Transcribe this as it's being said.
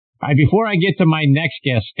All right, before I get to my next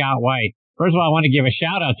guest, Scott White, first of all, I want to give a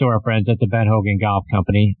shout out to our friends at the Ben Hogan Golf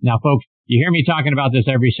Company. Now, folks, you hear me talking about this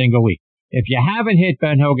every single week. If you haven't hit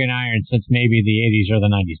Ben Hogan irons since maybe the 80s or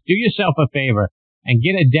the 90s, do yourself a favor and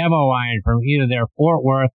get a demo iron from either their Fort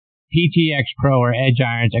Worth PTX Pro or Edge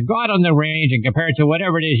irons and go out on the range and compare it to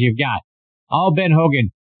whatever it is you've got. All Ben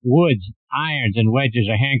Hogan woods, irons, and wedges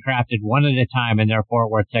are handcrafted one at a time in their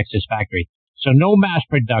Fort Worth, Texas factory. So no mass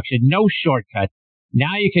production, no shortcut.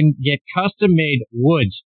 Now you can get custom-made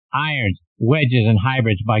woods, irons, wedges, and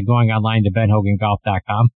hybrids by going online to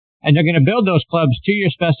benhogangolf.com. And they're going to build those clubs to your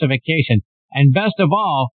specification. And best of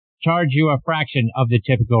all, charge you a fraction of the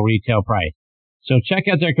typical retail price. So check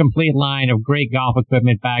out their complete line of great golf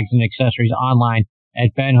equipment, bags, and accessories online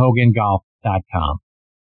at benhogangolf.com.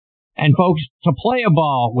 And folks, to play a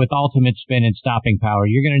ball with ultimate spin and stopping power,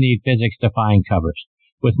 you're going to need physics-defying covers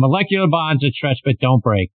with molecular bonds that stretch but don't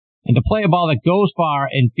break. And to play a ball that goes far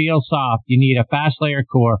and feels soft, you need a fast layer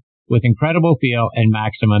core with incredible feel and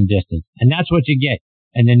maximum distance. And that's what you get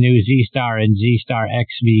in the new Z-Star and Z-Star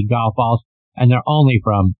XV golf balls, and they're only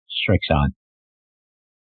from Strixon.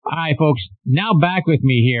 All right, folks, now back with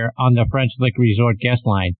me here on the French Lick Resort guest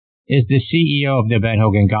line is the CEO of the Ben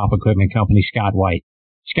Hogan Golf Equipment Company, Scott White.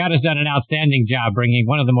 Scott has done an outstanding job bringing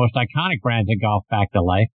one of the most iconic brands in golf back to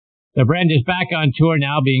life. The brand is back on tour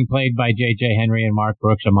now, being played by J.J. Henry and Mark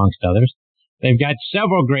Brooks, amongst others. They've got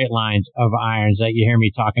several great lines of irons that you hear me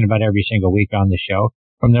talking about every single week on the show,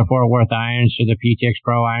 from their Fort Worth irons to the PTX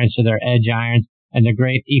Pro irons to their Edge irons and the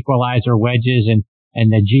great Equalizer wedges and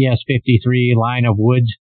the GS53 line of woods,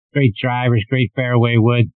 great drivers, great fairway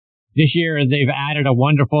wood. This year, they've added a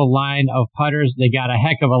wonderful line of putters. They got a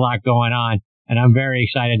heck of a lot going on, and I'm very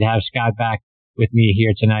excited to have Scott back with me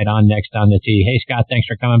here tonight on Next on the Tee. Hey, Scott, thanks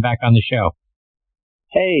for coming back on the show.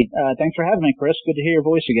 Hey, thanks for having me, Chris. Good to hear your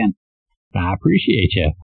voice again. I appreciate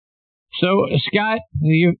you. So, Scott,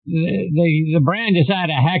 the brand has had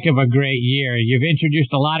a heck of a great year. You've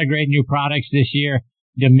introduced a lot of great new products this year.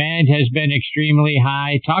 Demand has been extremely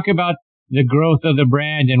high. Talk about the growth of the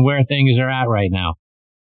brand and where things are at right now.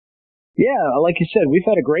 Yeah, like you said, we've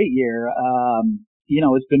had a great year.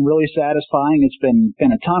 It's been really satisfying. It's been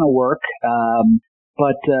a ton of work,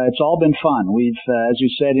 but it's all been fun. We've, as you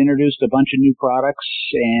said, introduced a bunch of new products,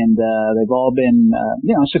 and they've all been,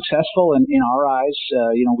 successful in our eyes.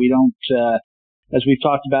 We don't, as we've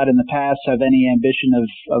talked about in the past, have any ambition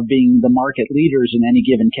of being the market leaders in any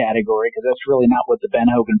given category, because that's really not what the Ben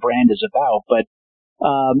Hogan brand is about. But,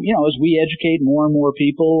 as we educate more and more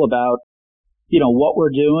people about, what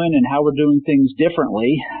we're doing and how we're doing things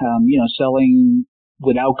differently, selling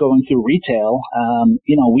without going through retail,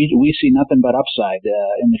 we see nothing but upside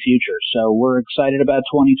in the future. So we're excited about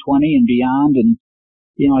 2020 and beyond. And,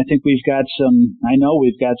 I think we've got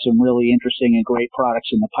some really interesting and great products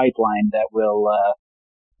in the pipeline that will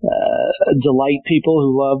delight people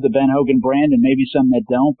who love the Ben Hogan brand and maybe some that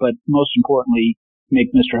don't, but most importantly, make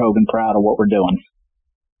Mr. Hogan proud of what we're doing.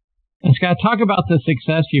 And Scott, talk about the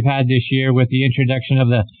success you've had this year with the introduction of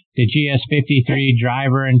the GS53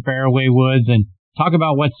 driver and fairway woods, and talk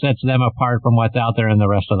about what sets them apart from what's out there in the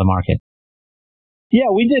rest of the market. Yeah,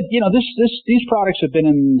 we did. These products have been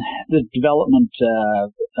in the development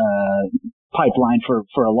pipeline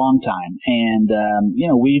for a long time, and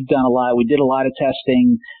we've done a lot. We did a lot of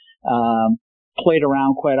testing, played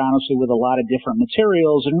around, quite honestly, with a lot of different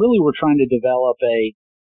materials, and really we're trying to develop a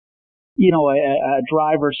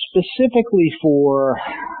driver specifically for,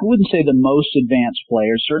 I wouldn't say the most advanced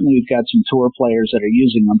players. Certainly we've got some tour players that are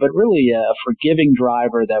using them, but really a forgiving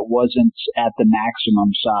driver that wasn't at the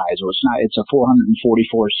maximum size. It's a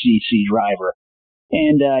 444 cc driver.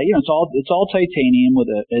 And, it's all titanium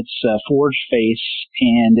with it's a forged face,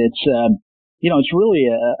 and it's really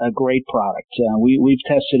a great product. We've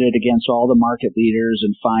tested it against all the market leaders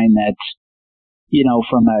and find that,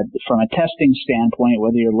 from a testing standpoint,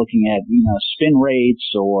 whether you're looking at, spin rates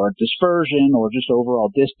or dispersion or just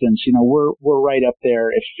overall distance, we're right up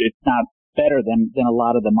there, if not better than a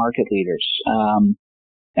lot of the market leaders.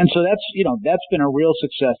 And so that's been a real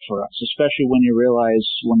success for us, especially when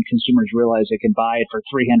consumers realize they can buy it for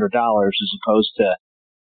 $300 as opposed to,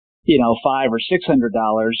 $500 or $600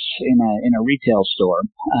 in a retail store.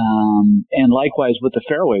 And likewise with the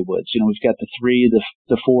fairway woods, we've got the 3,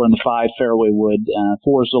 the 4, and the 5 fairway wood.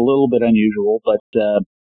 4 is a little bit unusual, but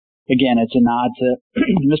again, it's a nod to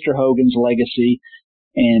Mr. Hogan's legacy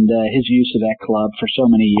and his use of that club for so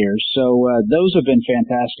many years. So those have been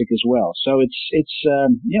fantastic as well. So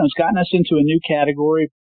it's gotten us into a new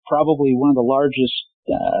category, probably one of the largest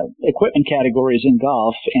equipment categories in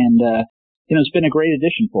golf, and it's been a great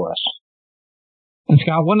addition for us. And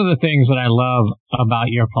Scott, one of the things that I love about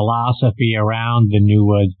your philosophy around the new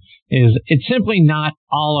woods is it's simply not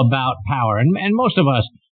all about power. And most of us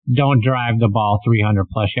don't drive the ball 300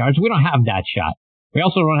 plus yards. We don't have that shot. We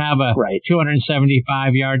also don't have a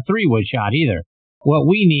 275-yard three-wood shot either. What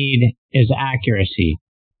we need is accuracy.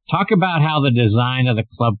 Talk about how the design of the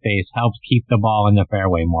club face helps keep the ball in the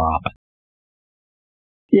fairway more often.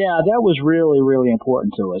 Yeah, that was really, really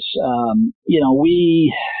important to us.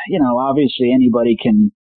 Obviously anybody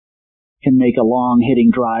can make a long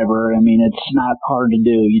hitting driver. I mean, it's not hard to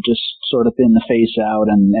do. You just sort of thin the face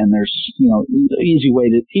out and there's, easy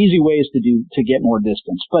ways to get more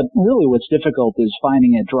distance. But really what's difficult is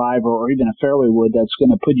finding a driver or even a fairway wood that's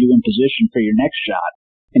going to put you in position for your next shot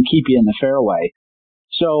and keep you in the fairway.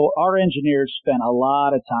 So our engineers spent a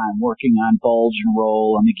lot of time working on bulge and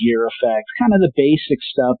roll and the gear effect, kind of the basic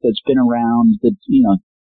stuff that's been around the,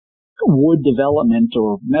 wood development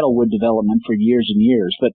or metal wood development for years and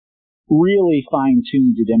years, but really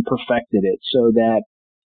fine-tuned it and perfected it so that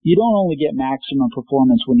you don't only get maximum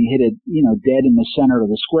performance when you hit it, dead in the center of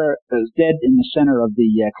the square, dead in the center of the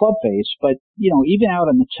club face, but, even out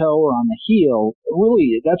on the toe or on the heel,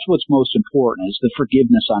 really that's what's most important is the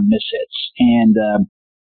forgiveness on mishits. And,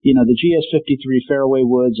 the GS53 fairway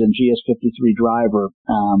woods and GS53 driver,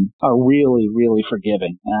 are really, really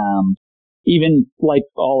forgiving. Even like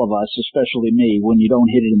all of us, especially me, when you don't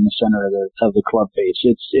hit it in the center of the club face,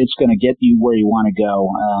 it's going to get you where you want to go.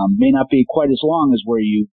 May not be quite as long as where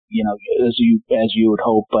as you would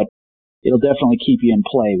hope, but it'll definitely keep you in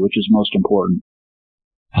play, which is most important.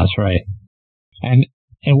 That's right. And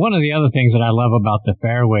one of the other things that I love about the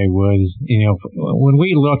fairway was, when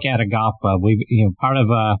we look at a golf club, part of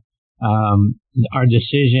our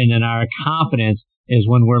decision and our confidence is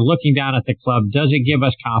when we're looking down at the club, does it give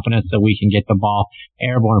us confidence that we can get the ball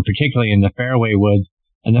airborne, particularly in the fairway woods?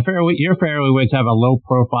 And your fairway woods have a low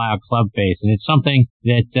profile club face, and it's something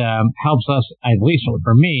that helps us, at least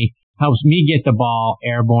for me, helps me get the ball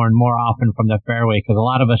airborne more often from the fairway, because a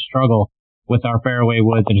lot of us struggle with our fairway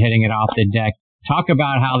woods and hitting it off the deck. Talk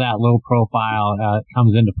about how that low profile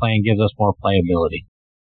comes into play and gives us more playability.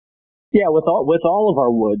 Yeah, with all of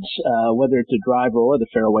our woods, whether it's a driver or the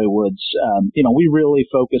fairway woods, we really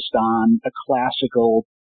focused on a classical,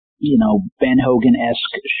 Ben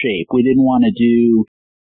Hogan-esque shape. We didn't want to do,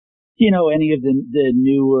 any of the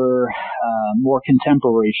newer, more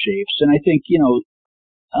contemporary shapes. And I think,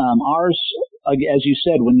 ours, as you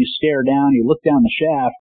said, when you stare down, you look down the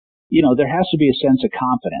shaft, there has to be a sense of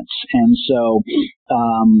confidence. And so,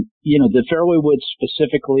 the fairway woods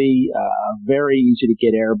specifically, very easy to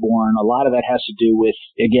get airborne. A lot of that has to do with,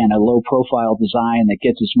 again, a low profile design that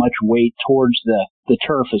gets as much weight towards the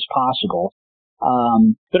turf as possible.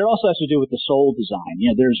 But it also has to do with the sole design.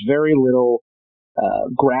 There's very little,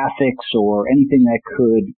 graphics or anything that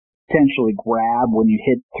could potentially grab when you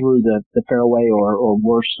hit through the fairway or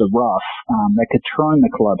worse, the rough, that could turn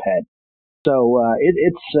the club head. So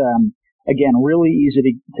it's again really easy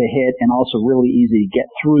to hit and also really easy to get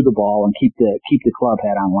through the ball and keep the club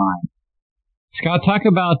head on line. Scott, talk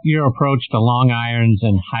about your approach to long irons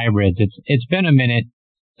and hybrids. It's been a minute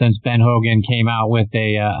since Ben Hogan came out with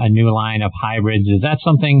a new line of hybrids. Is that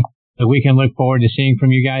something that we can look forward to seeing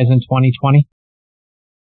from you guys in 2020?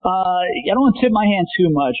 I don't want to tip my hand too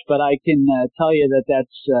much, but I can tell you that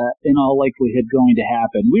that's in all likelihood going to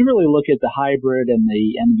happen. We really look at the hybrid and the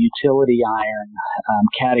utility iron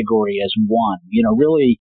category as one.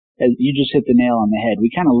 Really, as you just hit the nail on the head. We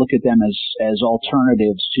kind of look at them as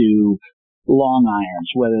alternatives to long irons,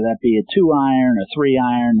 whether that be a 2-iron, a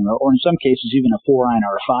 3-iron, or in some cases even a 4-iron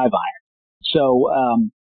or a 5-iron. So,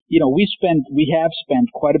 we have spent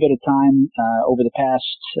quite a bit of time over the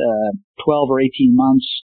past 12 or 18 months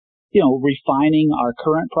refining our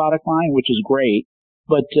current product line, which is great,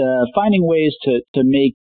 but finding ways to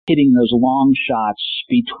make hitting those long shots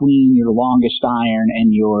between your longest iron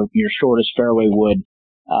and your shortest fairway wood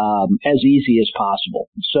as easy as possible.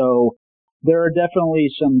 So there are definitely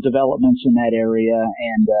some developments in that area,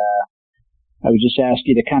 and I would just ask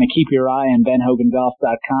you to kind of keep your eye on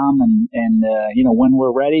benhogangolf.com, and when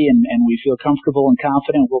we're ready and we feel comfortable and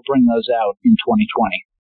confident, we'll bring those out in 2020.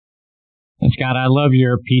 And Scott, I love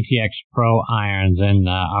your PTX Pro irons, and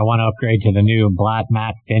I want to upgrade to the new black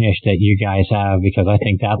matte finish that you guys have, because I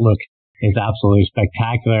think that look is absolutely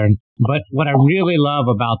spectacular. But what I really love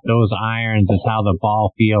about those irons is how the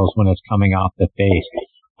ball feels when it's coming off the face.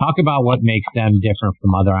 Talk about what makes them different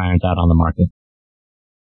from other irons out on the market.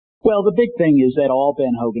 Well, the big thing is that all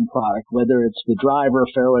Ben Hogan product, whether it's the driver,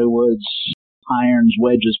 fairway woods, irons,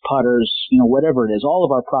 wedges, putters, whatever it is, all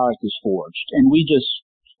of our product is forged. And we just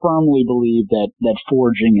firmly believe that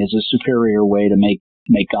forging is a superior way to make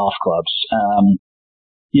golf clubs.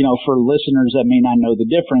 For listeners that may not know the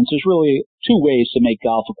difference, there's really two ways to make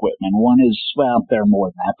golf equipment. One is, well, there are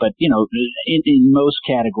more than that, but, in most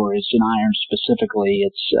categories, in irons specifically,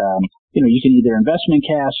 it's, you can either investment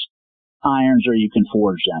cast irons or you can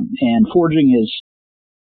forge them. And forging is,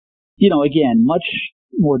 again, much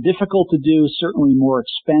more difficult to do, certainly more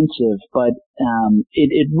expensive, but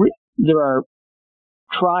there are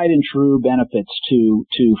tried and true benefits to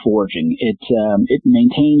forging. It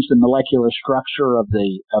maintains the molecular structure of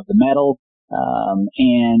the metal,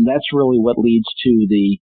 and that's really what leads to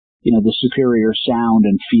the superior sound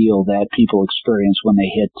and feel that people experience when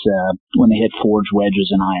they hit forged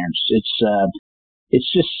wedges and irons.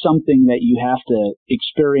 It's just something that you have to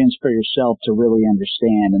experience for yourself to really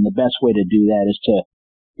understand, and the best way to do that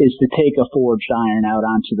is to take a forged iron out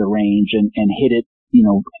onto the range and hit it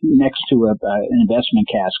next to an investment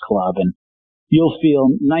cast club, and you'll feel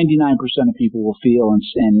 99% of people will feel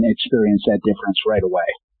and experience that difference right away.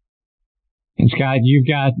 And Scott, you've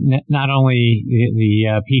got not only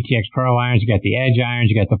the PTX Pro irons, you got the Edge irons,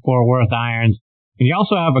 you got the Fort Worth irons, and you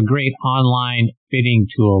also have a great online fitting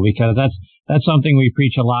tool, because that's something we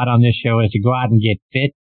preach a lot on this show, is to go out and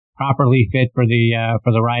get properly fit for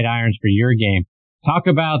the right irons for your game. Talk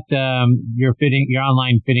about your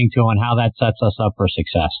online fitting tool and how that sets us up for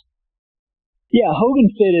success. Yeah,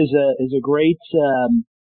 Hogan Fit is a great,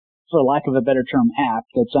 for lack of a better term, app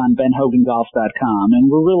that's on benhogangolf.com,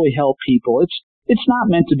 and will really help people. It's not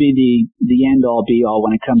meant to be the end all be all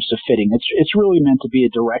when it comes to fitting. It's really meant to be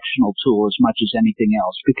a directional tool as much as anything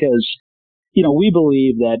else, because we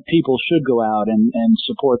believe that people should go out and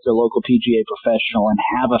support their local PGA professional and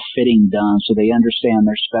have a fitting done so they understand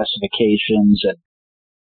their specifications and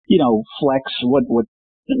flex what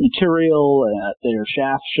material their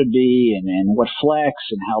shaft should be, and what flex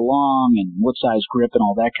and how long and what size grip and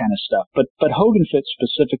all that kind of stuff. But Hogan Fit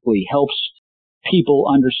specifically helps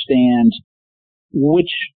people understand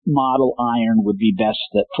which model iron would be best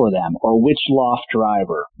for them, or which loft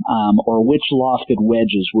driver, or which lofted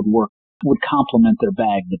wedges would complement their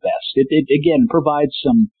bag the best. It again provides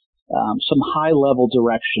some high level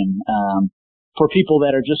direction for people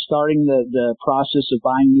that are just starting the process of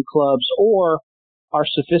buying new clubs, or are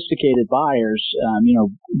sophisticated buyers,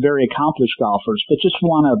 very accomplished golfers, but just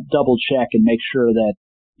want to double check and make sure that,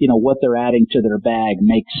 what they're adding to their bag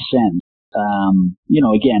makes sense,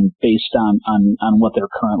 again, based on what they're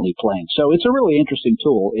currently playing. So it's a really interesting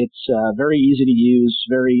tool. It's very easy to use,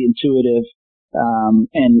 very intuitive,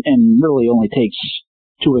 and really only takes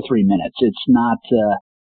 2 or 3 minutes. It's not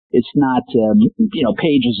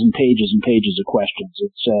pages and pages and pages of questions.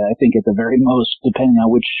 It's, I think at the very most, depending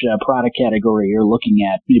on which product category you're looking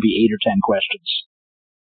at, maybe 8 or 10 questions.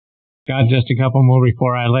 Got just a couple more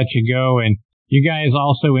before I let you go. And you guys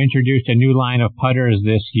also introduced a new line of putters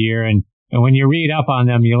this year. And when you read up on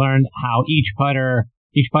them, you learn how each putter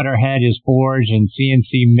head is forged and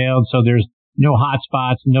CNC milled. So there's no hot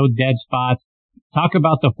spots, no dead spots. Talk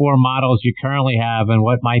about the 4 models you currently have and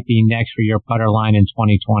what might be next for your putter line in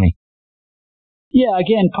 2020. Yeah,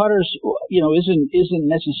 again, putters, isn't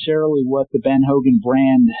necessarily what the Ben Hogan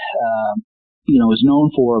brand, is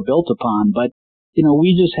known for or built upon. But,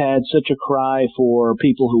 we just had such a cry for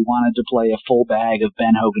people who wanted to play a full bag of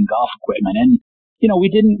Ben Hogan golf equipment. And, we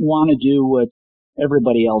didn't want to do what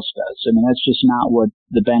everybody else does. I mean, that's just not what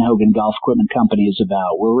the Ben Hogan Golf Equipment Company is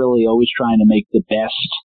about. We're really always trying to make the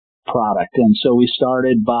best product. And so we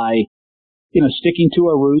started by, sticking to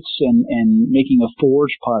our roots and making a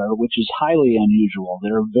forged putter, which is highly unusual.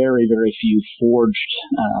 There are very, very few forged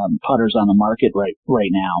putters on the market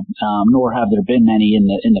right now, nor have there been many in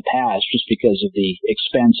the past, just because of the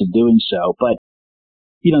expense of doing so. But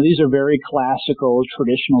these are very classical,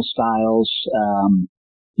 traditional styles.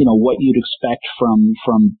 What you'd expect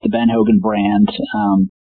from the Ben Hogan brand.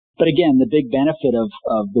 But again, the big benefit of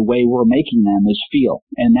the way we're making them is feel,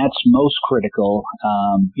 and that's most critical.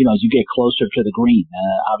 As you get closer to the green,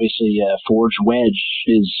 obviously a forged wedge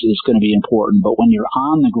is going to be important. But when you're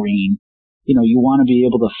on the green, you want to be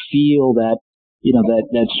able to feel that,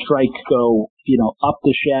 that strike go, up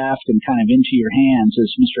the shaft and kind of into your hands,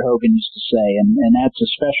 as Mr. Hogan used to say, and that's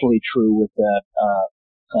especially true with the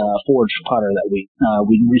forged putter that we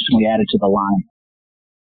recently added to the line.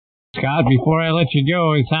 Scott, before I let you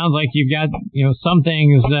go, it sounds like you've got, some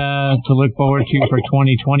things to look forward to for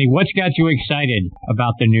 2020. What's got you excited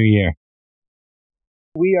about the new year?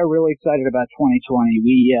 We are really excited about 2020.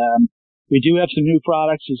 We do have some new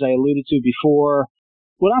products, as I alluded to before.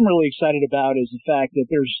 What I'm really excited about is the fact that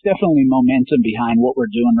there's definitely momentum behind what we're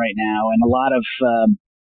doing right now, and a lot of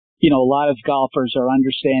a lot of golfers are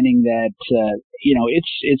understanding that,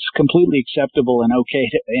 it's completely acceptable and okay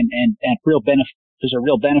and there's a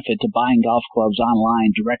real benefit to buying golf clubs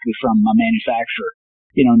online directly from a manufacturer.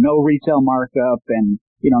 No retail markup and,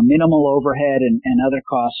 minimal overhead and other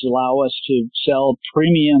costs allow us to sell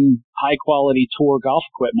premium, high quality tour golf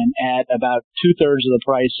equipment at about 2/3 of the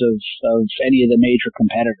price of any of the major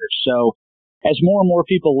competitors. So as more and more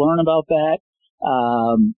people learn about that,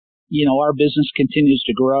 our business continues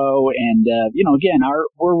to grow. And, again,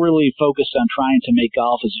 we're really focused on trying to make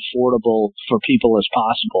golf as affordable for people as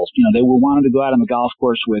possible. They will want to go out on the golf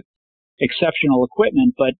course with exceptional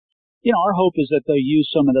equipment, but our hope is that they'll use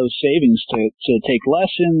some of those savings to take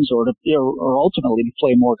lessons or ultimately to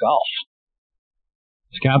play more golf.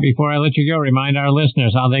 Scott, before I let you go, remind our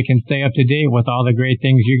listeners how they can stay up to date with all the great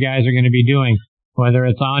things you guys are going to be doing, whether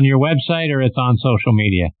it's on your website or it's on social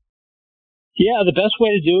media. Yeah, the best way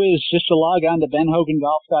to do it is just to log on to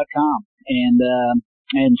benhogangolf.com.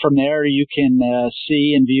 And from there you can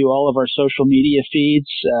see and view all of our social media feeds,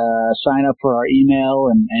 sign up for our email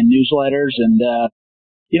and newsletters. And,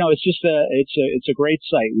 it's a great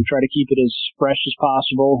site. We try to keep it as fresh as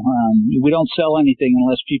possible. We don't sell anything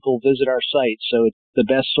unless people visit our site. So it's the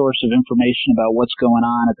best source of information about what's going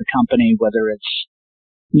on at the company, whether it's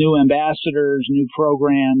new ambassadors, new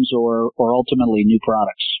programs, or ultimately new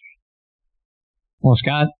products. Well,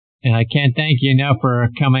 Scott, I can't thank you enough for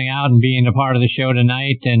coming out and being a part of the show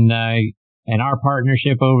tonight and our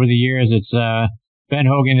partnership over the years. It's Ben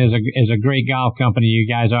Hogan is a great golf company. You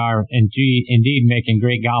guys are indeed making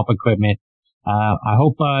great golf equipment. I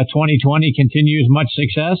hope 2020 continues much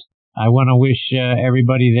success. I want to wish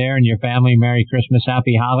everybody there and your family Merry Christmas,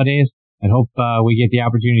 Happy Holidays, and hope we get the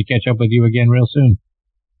opportunity to catch up with you again real soon.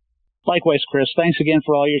 Likewise, Chris. Thanks again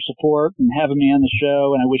for all your support and having me on the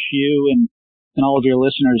show, and I wish you and all of your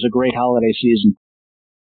listeners a great holiday season.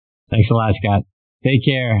 Thanks a lot, Scott. Take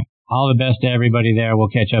care. All the best to everybody there. We'll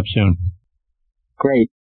catch up soon. Great.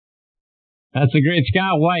 That's the great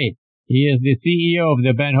Scott White. He is the CEO of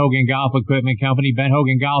the Ben Hogan Golf Equipment Company.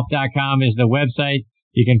 BenHoganGolf.com is the website.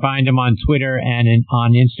 You can find him on Twitter and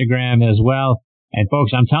on Instagram as well. And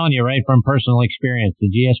folks, I'm telling you right from personal experience, the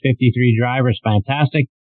GS53 driver is fantastic.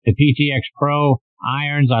 The PTX Pro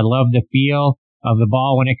irons, I love the feel of the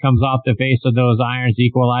ball when it comes off the face of those irons.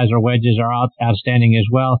 Equalizer wedges are outstanding as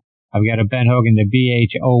well. I've got a Ben Hogan, the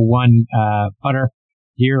BH01 putter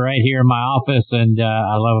right here in my office, and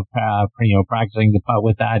I love practicing the putt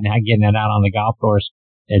with that and getting it out on the golf course.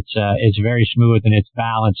 It's very smooth and it's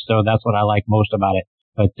balanced, so that's what I like most about it.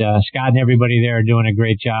 But Scott and everybody there are doing a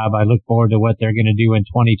great job. I look forward to what they're going to do in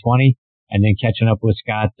 2020 and then catching up with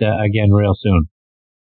Scott again real soon.